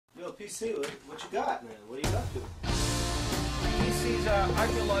see. What you got, man? What are you up to? He sees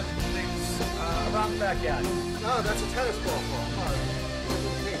archaeological things around the backyard. No, that's a tennis ball. Oh,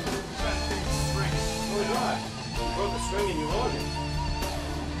 God. You broke the string in your organ.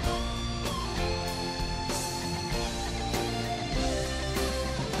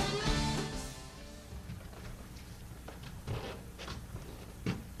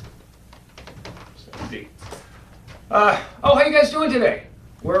 Oh, how you guys doing today?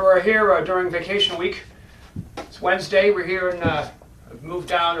 We're here during vacation week. It's Wednesday. We're here in, I've moved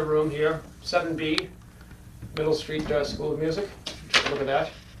down a room here, 7B, Middle Street School of Music. Take a look at that.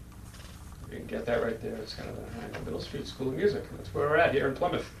 You can get that right there. It's kind of the Middle Street School of Music. That's where we're at here in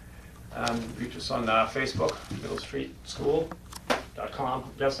Plymouth. Reach us on Facebook, middlestreetschool.com,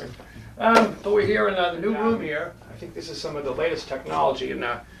 I'm guessing. But we're here in the new room here. I think this is some of the latest technology, and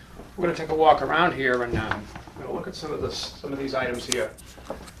we're going to take a walk around here and look at some of these items here.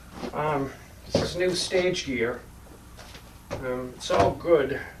 This is new stage gear. It's all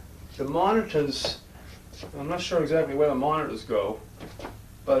good. The monitors, I'm not sure exactly where the monitors go,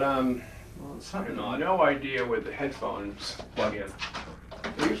 but I have no idea where the headphones plug in.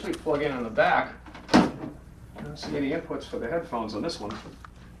 They usually plug in on the back. I don't see any inputs for the headphones on this one.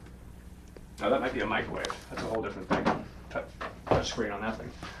 Now that might be a microwave. That's a whole different thing. Touch screen on that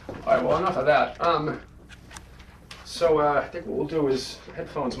thing. All right, well, enough of that. So I think what we'll do is the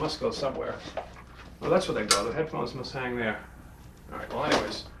headphones must go somewhere. Well, that's where they go. The headphones must hang there. All right, well,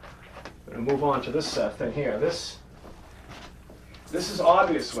 anyways, I'm going to move on to this thing here. This is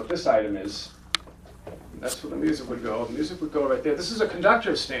obvious what this item is. That's where the music would go. The music would go right there. This is a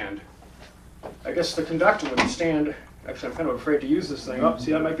conductor stand. I guess the conductor would stand. Actually, I'm kind of afraid to use this thing. Oh,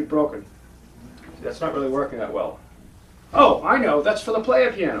 see, that might be broken. See, that's not really working that well. Oh, I know. That's for the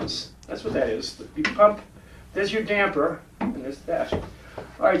player pianos. That's what that is. You pump. There's your damper, and there's that. All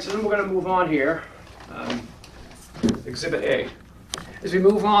right, so then we're going to move on here. Exhibit A. As we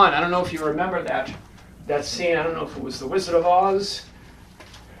move on, I don't know if you remember that scene. I don't know if it was The Wizard of Oz.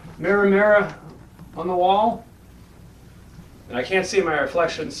 Mirror, mirror on the wall. And I can't see my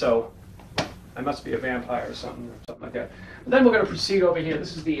reflection, so I must be a vampire or something like that. But then we're going to proceed over here.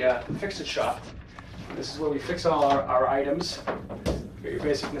 This is the fix-it shop. This is where we fix all our items. You've got your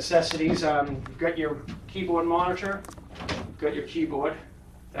basic necessities. You've got your keyboard monitor. You've got your keyboard.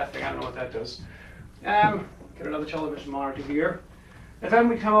 That thing, I don't know what that does. Get another television monitor here. And then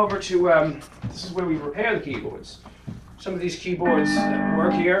we come over to, this is where we repair the keyboards. Some of these keyboards that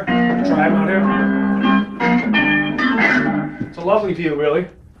work here. Try them out here. It's a lovely view, really,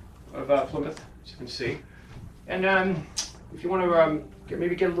 of Plymouth, as you can see. And if you want to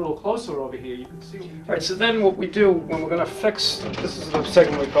maybe get a little closer over here, you can see. All right, so then what we do when we're going to fix, this is the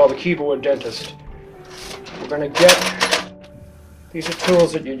segment we call the keyboard dentist. We're going to get, these are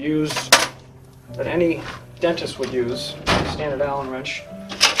tools that you'd use, that any dentist would use, standard Allen wrench.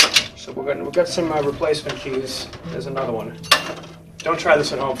 So we've got some replacement keys. There's another one. Don't try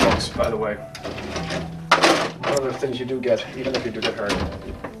this at home, folks, by the way. One of the things you do get, even if you do get hurt,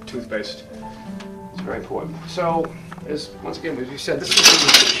 toothpaste. It's very important. So, once again, as you said, this is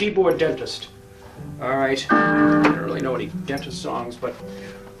the keyboard dentist. All right. I don't really know any dentist songs, but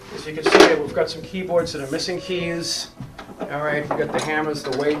as you can see, we've got some keyboards that are missing keys. All right, we've got the hammers,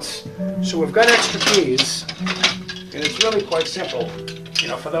 the weights. So we've got extra keys, and it's really quite simple. You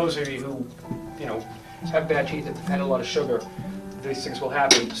know, for those of you who, have bad teeth and have had a lot of sugar, these things will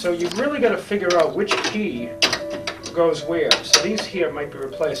happen. So you've really got to figure out which key goes where. So these here might be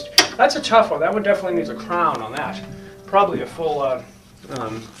replaced. That's a tough one. That one definitely needs a crown on that. Probably a full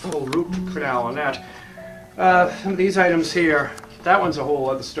root canal on that. Some of these items here, that one's a whole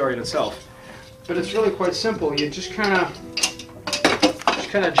other story in itself. But it's really quite simple. You just kind of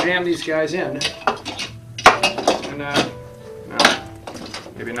jam these guys in, and no,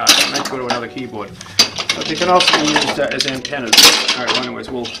 maybe not. I might go to another keyboard. But they can also be used as antennas. All right. Well, anyways,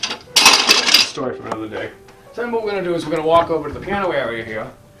 story for another day. So then what we're going to do is we're going to walk over to the piano area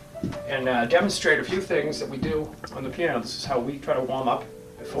here and demonstrate a few things that we do on the piano. This is how we try to warm up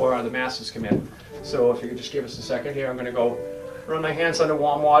before the masters come in. So if you could just give us a second here, I'm going to go run my hands under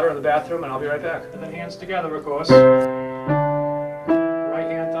warm water in the bathroom, and I'll be right back. And then hands together, of course. Right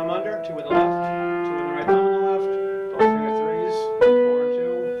hand thumb under, 2 in the left, 2 in the right thumb in the left, both finger threes, 4 and 2.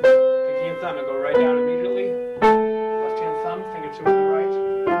 Pinky and thumb, and go right down immediately. Left hand thumb, finger 2 in the right.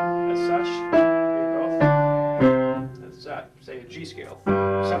 As such, here both. That's that. Say a G scale.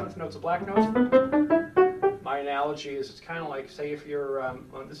 7th note's a black note. My analogy is it's kind of like, say if you're,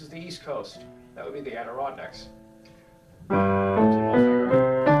 well, this is the East Coast. That would be the Adirondacks.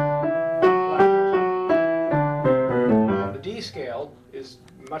 The D scale is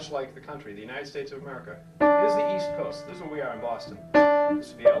much like the country, the United States of America. Here's the East Coast. This is where we are in Boston. This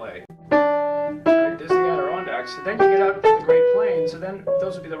would be LA. Right, there's the Adirondacks. And then you get out to the Great Plains, and then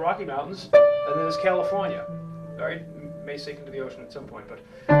those would be the Rocky Mountains, and then there's California. All right, may sink into the ocean at some point, but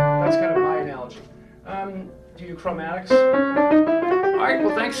that's kind of my analogy. Do you chromatics? All right,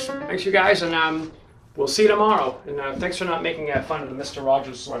 well, thanks you guys, and we'll see you tomorrow. And thanks for not making fun of the Mr.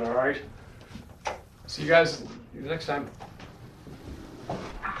 Rogers sweater, all right? See you guys next time.